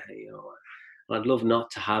me, and I'd love not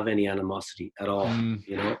to have any animosity at all,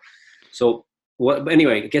 So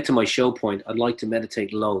anyway, get to my show point. I'd like to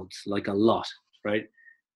meditate loads, like a lot, right?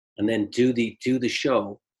 And then do the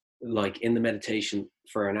show, like in the meditation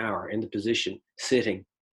for an hour in the position, sitting,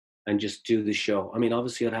 and just do the show. I mean,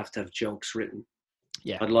 obviously I'd have to have jokes written.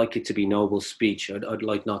 Yeah. I'd like it to be noble speech. I'd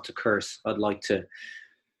like not to curse. I'd like to,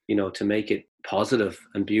 to make it positive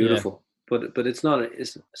and beautiful. Yeah. But it's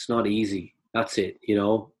not easy. That's it.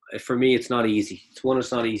 For me, it's not easy.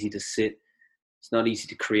 It's not easy to sit. It's not easy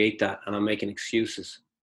to create that, and I'm making excuses.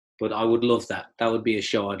 But I would love that. That would be a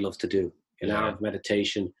show I'd love to do. An hour of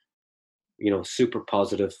meditation, super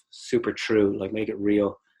positive, super true, like make it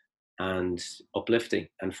real and uplifting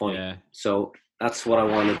and funny. Yeah. So that's what I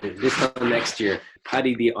want to do. This time next year,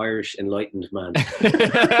 Paddy the Irish Enlightened Man.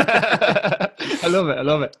 I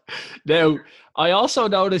love it. Now, I also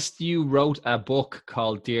noticed you wrote a book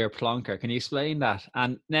called Dear Plonker. Can you explain that?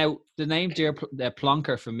 And now, the name Dear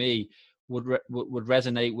Plonker for me would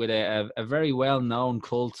resonate with a very well-known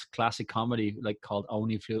cult classic comedy like called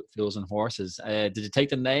Only Fools and Horses. Did you take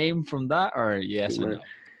the name from that, or yes or no?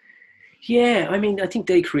 Yeah, I mean, I think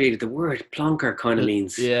they created the word. Plonker kind of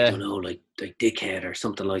means, I don't know, like dickhead or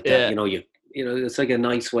something like that. Yeah. It's like a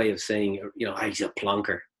nice way of saying, he's a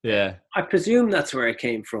plonker. Yeah. I presume that's where it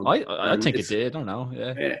came from. I think it did. I don't know.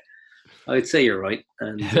 Yeah. I'd say you're right.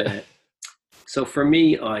 And so for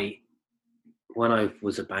me, when I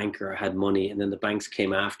was a banker, I had money, and then the banks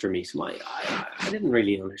came after me. So I didn't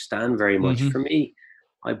really understand very much. For me,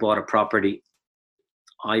 I bought a property.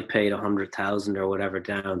 I paid 100,000 or whatever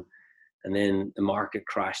down. And then the market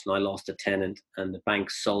crashed and I lost a tenant, and the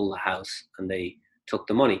bank sold the house and they took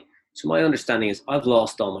the money. So my understanding is I've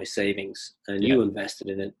lost all my savings, and you invested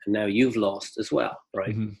in it, and now you've lost as well,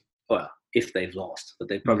 right? Well, if they've lost, but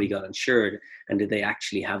they probably got insured. And did they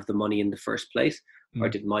actually have the money in the first place? Or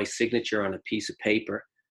did my signature on a piece of paper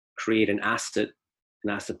create an asset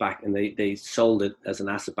back, and they sold it as an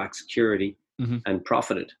asset-backed security and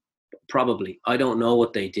profited? Probably. I don't know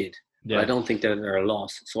what they did. Yeah. But I don't think they're a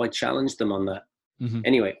loss. So I challenged them on that.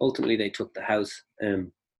 Anyway, ultimately they took the house,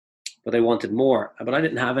 but they wanted more. But I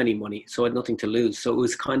didn't have any money, so I had nothing to lose. So it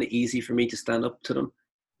was kind of easy for me to stand up to them.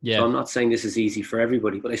 Yeah. So I'm not saying this is easy for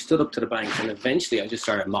everybody, but I stood up to the banks, and eventually I just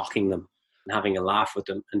started mocking them and having a laugh with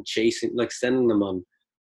them and sending them on,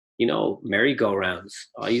 merry-go-rounds.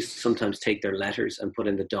 I used to sometimes take their letters and put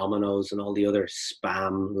in the Dominoes and all the other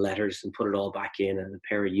spam letters and put it all back in, and a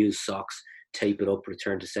pair of used socks, tape it up,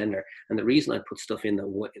 return to sender. And the reason I put stuff in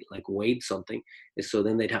that weighed something is so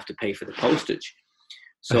then they'd have to pay for the postage.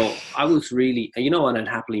 So I was really, and I'd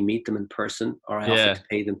happily meet them in person, or I offered to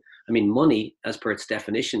pay them. I mean, money, as per its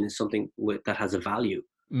definition, is something that has a value.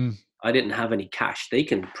 I didn't have any cash. They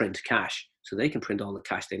can print cash, so they can print all the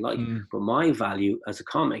cash they like. But my value as a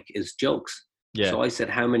comic is jokes. Yeah. So I said,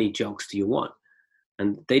 how many jokes do you want?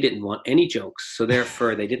 And they didn't want any jokes. So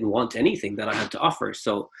therefore, they didn't want anything that I had to offer.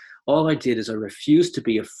 So all I did is I refused to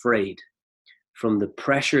be afraid from the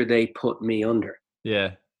pressure they put me under.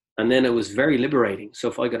 Yeah. And then it was very liberating. So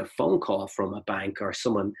if I got a phone call from a bank or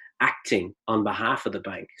someone acting on behalf of the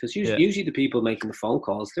bank, because usually the people making the phone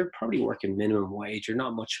calls, they're probably working minimum wage or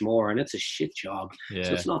not much more, and it's a shit job. Yeah.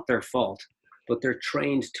 So it's not their fault, but they're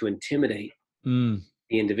trained to intimidate the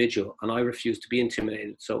individual. And I refused to be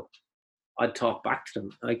intimidated. So I'd talk back to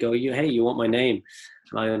them. I go, hey, you want my name?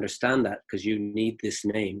 And I understand that because you need this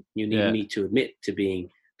name. You need me to admit to being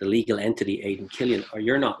the legal entity, Aidan Killian, or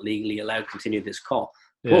you're not legally allowed to continue this call.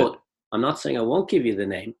 Yeah. But I'm not saying I won't give you the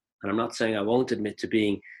name, and I'm not saying I won't admit to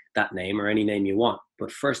being that name or any name you want.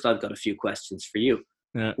 But first, I've got a few questions for you.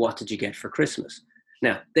 Yeah. What did you get for Christmas?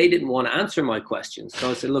 Now, they didn't want to answer my questions.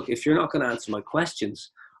 So I said, look, if you're not going to answer my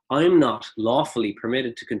questions, I'm not lawfully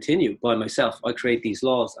permitted to continue by myself. I create these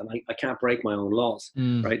laws, and I can't break my own laws,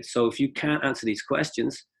 right? So if you can't answer these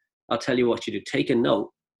questions, I'll tell you what you do. Take a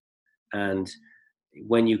note, and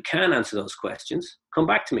when you can answer those questions, come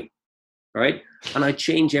back to me, right? And I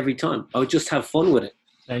change every time. I would just have fun with it.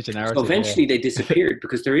 So eventually they disappeared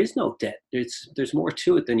because there is no debt. There's more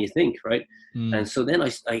to it than you think, right? And so then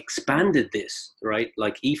I expanded this, right?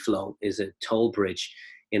 Like eFlow is a toll bridge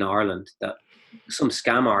in Ireland that some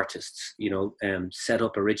scam artists, set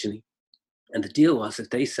up originally. And the deal was if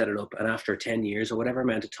they set it up and after 10 years or whatever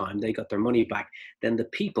amount of time they got their money back, then the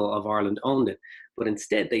people of Ireland owned it. But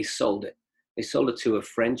instead they sold it. They sold it to a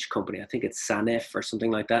French company. I think it's Sanef or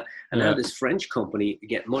something like that. And now this French company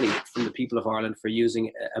get money from the people of Ireland for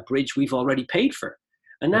using a bridge we've already paid for.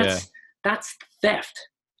 And that's theft.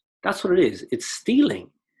 That's what it is. It's stealing.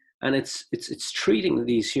 And it's treating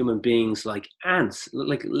these human beings like ants,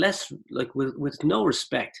 like with no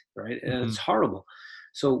respect, right? And it's horrible.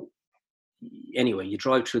 So anyway, you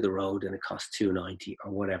drive through the road and it costs $2.90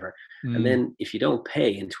 or whatever. And then if you don't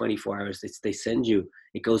pay in 24 hours, they send you,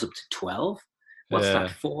 it goes up to 12. What's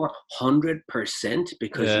that, 400%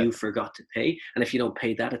 because you forgot to pay? And if you don't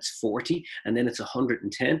pay that, it's 40, and then it's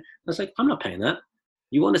 110. I was like, I'm not paying that.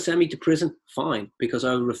 You want to send me to prison? Fine, because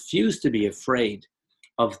I refuse to be afraid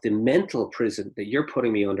of the mental prison that you're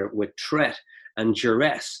putting me under with threat and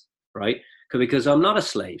duress, right? Because I'm not a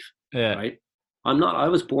slave, right? I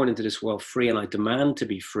was born into this world free, and I demand to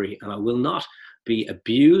be free, and I will not be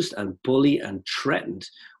abused and bullied and threatened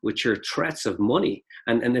with your threats of money.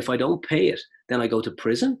 And if I don't pay it, then I go to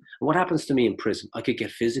prison. And what happens to me in prison? I could get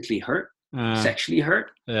physically hurt, sexually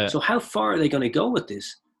hurt. So how far are they going to go with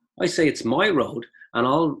this? I say it's my road, and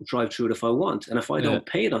I'll drive through it if I want. And if I don't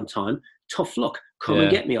pay it on time, tough luck. Come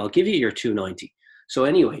and get me. I'll give you your $2.90. So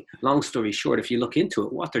anyway, long story short, if you look into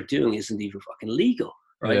it, what they're doing isn't even fucking legal.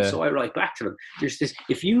 Right. So I write back to them. There's this,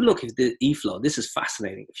 if you look at the eFlow, this is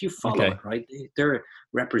fascinating. If you follow it, right, their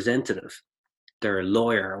representative, their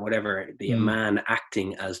lawyer or whatever, the man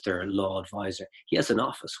acting as their law advisor, he has an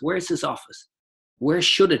office. Where's his office? Where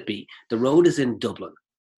should it be? The road is in Dublin,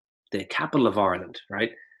 the capital of Ireland,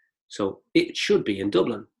 right? So it should be in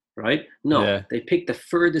Dublin, right? No, they picked the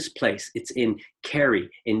furthest place. It's in Kerry,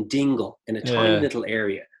 in Dingle, in a tiny little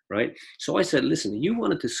area. Right. So I said, listen, you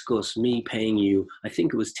want to discuss me paying you, I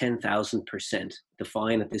think it was 10,000%. The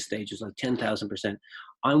fine at this stage is like 10,000%.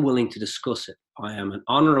 I'm willing to discuss it. I am an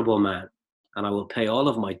honorable man and I will pay all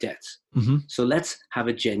of my debts. So let's have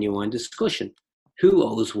a genuine discussion. Who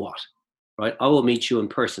owes what? Right. I will meet you in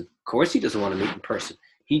person. Of course, he doesn't want to meet in person.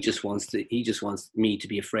 He just wants me to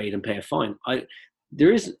be afraid and pay a fine.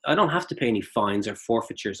 I don't have to pay any fines or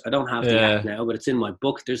forfeitures. I don't have the act now, but it's in my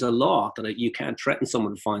book. There's a law that you can't threaten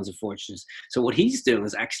someone with fines or forfeitures. So what he's doing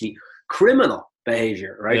is actually criminal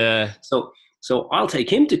behavior, right? So I'll take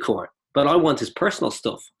him to court, but I want his personal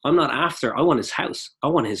stuff. I want his house. I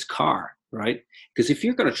want his car, right? Because if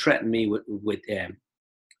you're going to threaten me with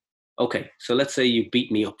okay, so let's say you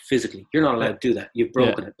beat me up physically. You're not allowed to do that. You've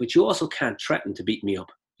broken it, but you also can't threaten to beat me up,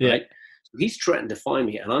 right? He's threatened to fine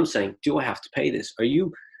me, and I'm saying, do I have to pay this? Are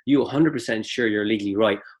you 100% sure you're legally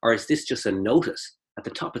right? Or is this just a notice? At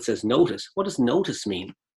the top it says notice. What does notice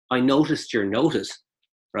mean? I noticed your notice,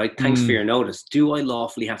 right? Thanks for your notice. Do I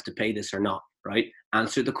lawfully have to pay this or not, right?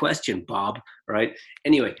 Answer the question, Bob, right?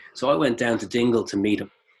 Anyway, so I went down to Dingle to meet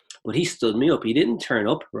him, but he stood me up. He didn't turn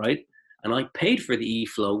up, right? And I paid for the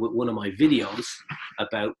eFlow with one of my videos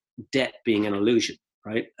about debt being an illusion.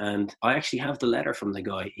 Right. And I actually have the letter from the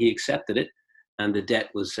guy. He accepted it and the debt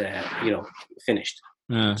was, finished.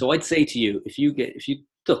 So I'd say to you, if you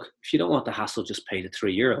don't want the hassle, just pay the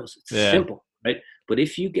 €3. It's simple. Right. But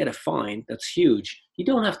if you get a fine that's huge, you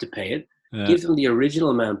don't have to pay it. Give them the original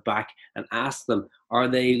amount back and ask them, are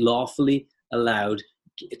they lawfully allowed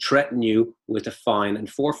to threaten you with a fine and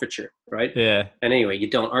forfeiture? Right. And anyway, you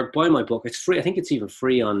don't. Or buy my book. It's free. I think it's even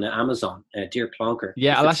free on Amazon. Dear Plonker.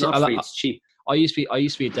 It's cheap. I used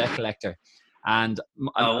to be a debt collector, and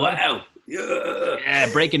wow,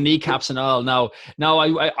 breaking kneecaps and all. No,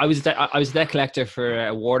 I was a debt collector for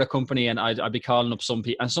a water company, and I'd be calling up some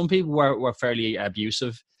people, and some people were fairly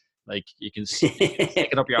abusive. Like you can stick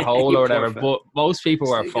it up your hole or whatever, but most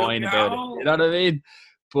people were fine about it. You know what I mean?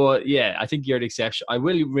 But yeah, I think you're the exception. I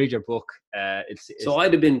will read your book. So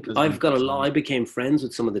I've got a lot. I became friends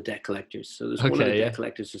with some of the debt collectors. So there's one of the debt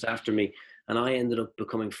collectors was after me. And I ended up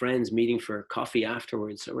becoming friends, meeting for coffee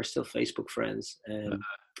afterwards. So we're still Facebook friends.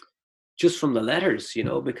 Just from the letters,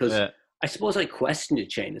 because I suppose I questioned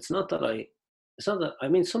it, Shane. I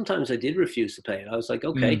mean, sometimes I did refuse to pay it. I was like,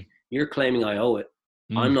 okay, you're claiming I owe it.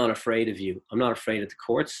 I'm not afraid of you. I'm not afraid of the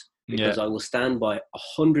courts because I will stand by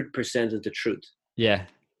 100% of the truth. Yeah.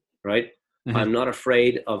 Right? I'm not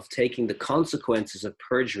afraid of taking the consequences of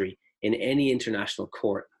perjury in any international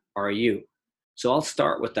court. Are you? So I'll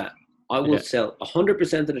start with that. I will sell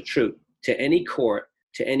 100% of the truth to any court,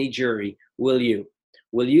 to any jury. Will you?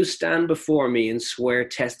 Will you stand before me and swear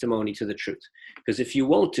testimony to the truth? Because if you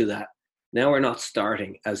won't do that, now we're not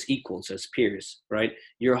starting as equals, as peers, right?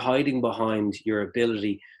 You're hiding behind your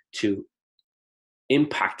ability to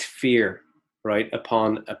impact fear, right,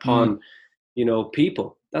 upon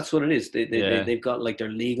people. That's what it is. Yeah. They've got like their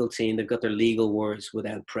legal team. They've got their legal words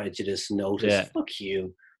without prejudice, notice. Yeah. Fuck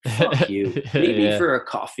you. Fuck you. Meet me for a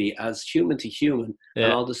coffee as human to human, and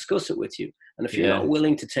Yeah. I'll discuss it with you. And if you're Yeah. not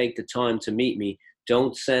willing to take the time to meet me,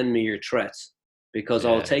 don't send me your threats, because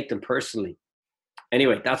I'll take them personally.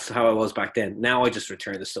 Anyway, that's how I was back then. Now I just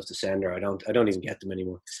return the stuff to sender. I don't even get them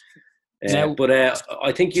anymore. But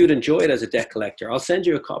I think you'd enjoy it as a debt collector. I'll send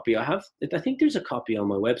you a copy. I think there's a copy on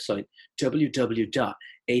my website,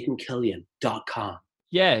 www.aidankillian.com.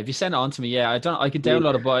 Yeah, if you send it on to me, I could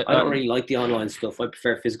download it, but I don't really like the online stuff. I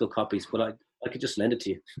prefer physical copies, but I could just lend it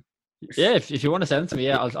to you. Yeah, if you want to send it to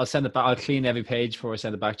me, I'll send it back. I'll clean every page before I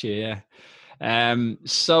send it back to you. Yeah.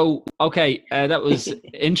 So okay, that was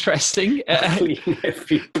interesting. Clean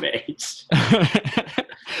every page.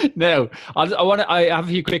 Now, I have a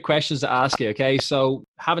few quick questions to ask you. Okay, so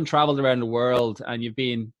having traveled around the world and you've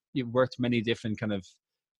worked many different kind of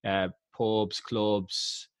pubs,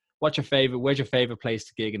 clubs. Where's your favorite place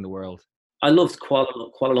to gig in the world? I loved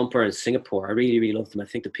Kuala Lumpur and Singapore. I really, really loved them. I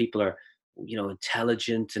think the people are,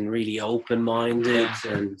 intelligent and really open-minded,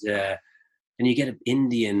 and you get an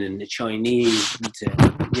Indian and a Chinese, and,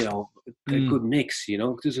 a good mix.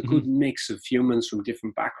 There's a good mix of humans from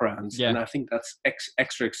different backgrounds, and I think that's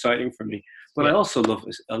extra exciting for me. But I also love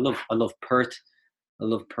Perth. I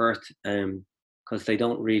love Perth, because they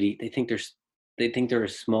think they're a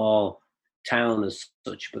small town as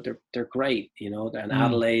such, but they're great, and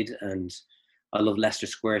Adelaide, and I love Leicester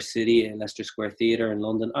Square City and Leicester Square Theatre in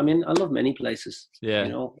London. I mean, I love many places. I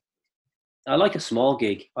like a small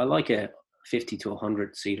gig. I like a 50 to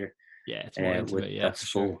 100 seater. Yeah, it's more intimate. That's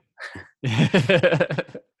full.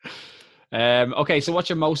 Okay, so what's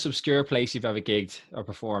your most obscure place you've ever gigged or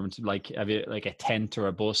performed? Like, have you like a tent or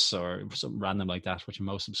a bus or something random like that? What's your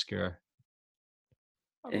most obscure?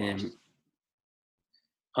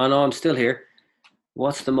 Oh no, I'm still here.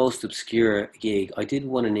 What's the most obscure gig? I did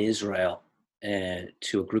one in Israel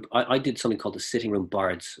to a group. I did something called the Sitting Room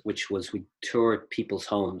Bards, which was we toured people's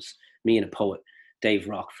homes. Me and a poet, Dave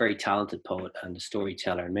Rock, very talented poet and a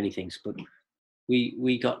storyteller and many things. But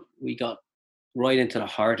we got right into the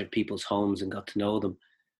heart of people's homes and got to know them.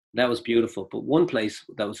 That was beautiful. But one place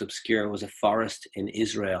that was obscure was a forest in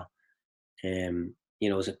Israel. It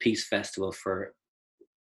was a peace festival for,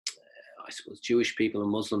 I suppose, Jewish people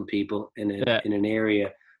and Muslim people in an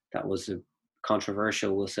area that was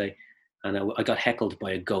controversial, we'll say. And I got heckled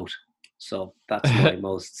by a goat. So that's my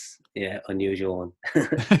most unusual one.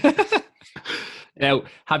 Now,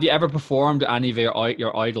 have you ever performed any of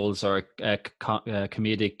your idols or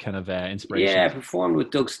comedic kind of inspirations? Yeah, I performed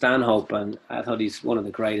with Doug Stanhope, and I thought he's one of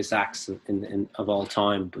the greatest acts of all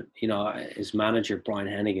time. But his manager Brian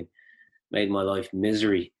Hennigan made my life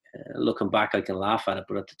misery. Looking back, I can laugh at it,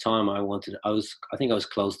 but at the time, I think I was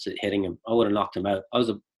close to hitting him. I would have knocked him out. I was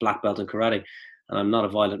a black belt in karate, and I'm not a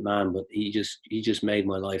violent man, but he just made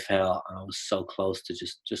my life hell, and I was so close to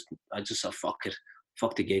I just said, fuck it,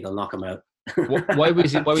 fuck the gig, I'll knock him out. Why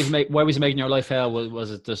was he making your life hell? Was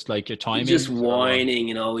it just like your timing? Just whining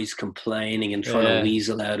and always complaining and trying to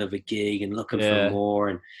weasel out of a gig and looking for more,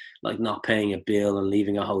 and like not paying a bill and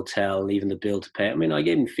leaving a hotel, leaving the bill to pay. I mean, I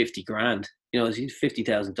gave him $50,000. It's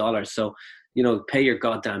 $50,000. So, pay your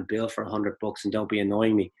goddamn bill for $100 and don't be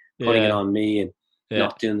annoying me, putting it on me and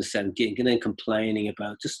not doing the same gig, and then complaining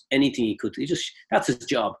about just anything he could. That's his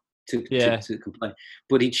job to complain.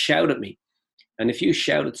 But he'd shout at me. And if you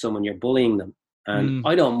shout at someone, you're bullying them. And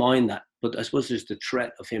I don't mind that. But I suppose there's the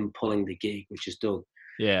threat of him pulling the gig, which is Doug.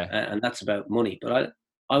 Yeah. And that's about money. But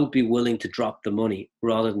I would be willing to drop the money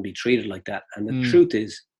rather than be treated like that. And the truth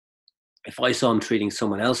is, if I saw him treating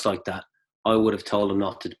someone else like that, I would have told him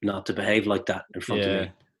not to behave like that in front of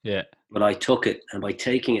me. Yeah. But I took it, and by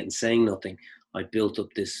taking it and saying nothing, I built up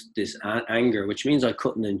this anger, which means I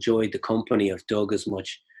couldn't enjoy the company of Doug as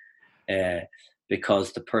much.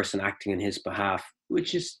 Because the person acting on his behalf,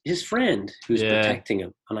 which is his friend who's protecting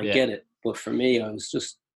him, and I get it. But for me, I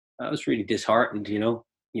was really disheartened. You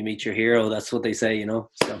meet your hero. That's what they say. So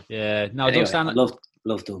no, anyway, Doug Stanhope.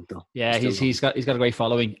 Love Doug though. Yeah, he's got a great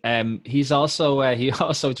following. He's also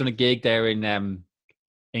done a gig there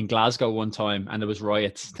in Glasgow one time, and there was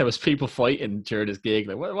riots. There was people fighting during his gig.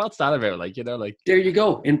 Like, what's that about? Like, there you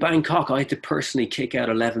go. In Bangkok, I had to personally kick out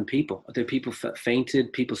 11 people. There people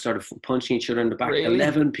fainted. People started punching each other in the back. Really?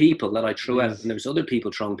 11 people that I threw out, and there was other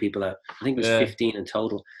people throwing people out. I think it was 15 in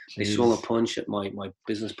total. They swung a punch at my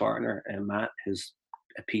business partner, Matt, who's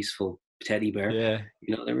a peaceful teddy bear. Yeah.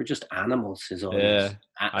 They were just animals. His audience,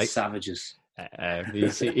 savages.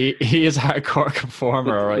 He is a hardcore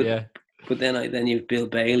performer, all right. Yeah. But then you've Bill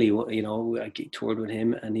Bailey, you know, I toured with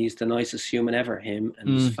him, and he's the nicest human ever. Him and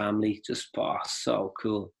his family, just so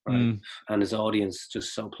cool, right? And his audience,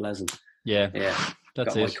 just so pleasant. Yeah,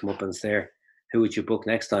 That's got my comeuppance there. Who would you book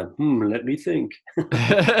next time? Let me think.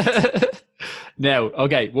 Now,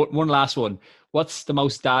 okay, one last one. What's the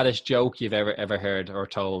most daddish joke you've ever heard or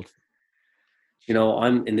told? You know,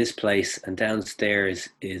 I'm in this place, and downstairs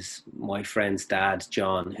is my friend's dad,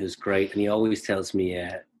 John, who's great, and he always tells me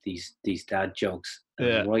these dad jokes.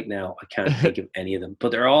 And right now, I can't think of any of them,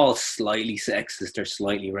 but they're all slightly sexist or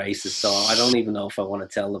slightly racist, so I don't even know if I want to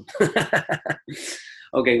tell them.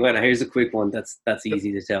 Okay, well, here's a quick one. That's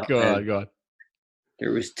easy to tell. Go on.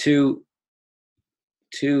 There was two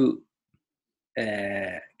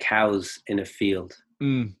cows in a field.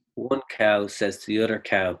 One cow says to the other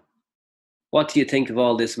cow, "What do you think of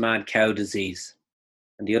all this mad cow disease?"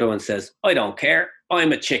 And the other one says, "I don't care.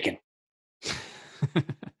 I'm a chicken."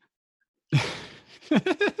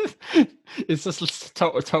 It's just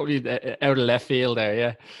totally out of left field there,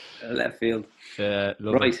 yeah. Left field.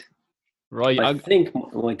 Right. I think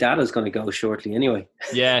my dad is going to go shortly anyway.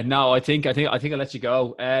 Yeah, no, I think I'll let you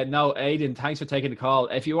go. No, Aidan, thanks for taking the call.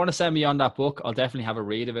 If you want to send me on that book, I'll definitely have a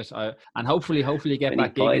read of it. And hopefully get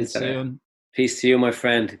back gigging soon. Peace to you, my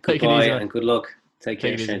friend. Goodbye and good luck. Take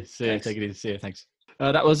care, Shane. Take it easy. See you. Thanks.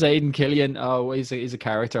 That was Aidan Killian. Oh, he's a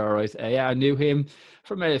character, all right. Yeah, I knew him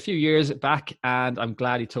from a few years back, and I'm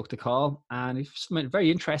glad he took the call. And he's some very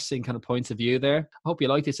interesting kind of points of view there. I hope you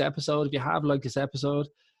like this episode. If you have liked this episode,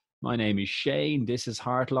 my name is Shane. This is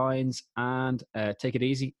Heartlines, and take it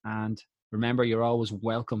easy. And remember, you're always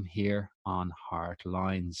welcome here on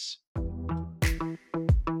Heartlines.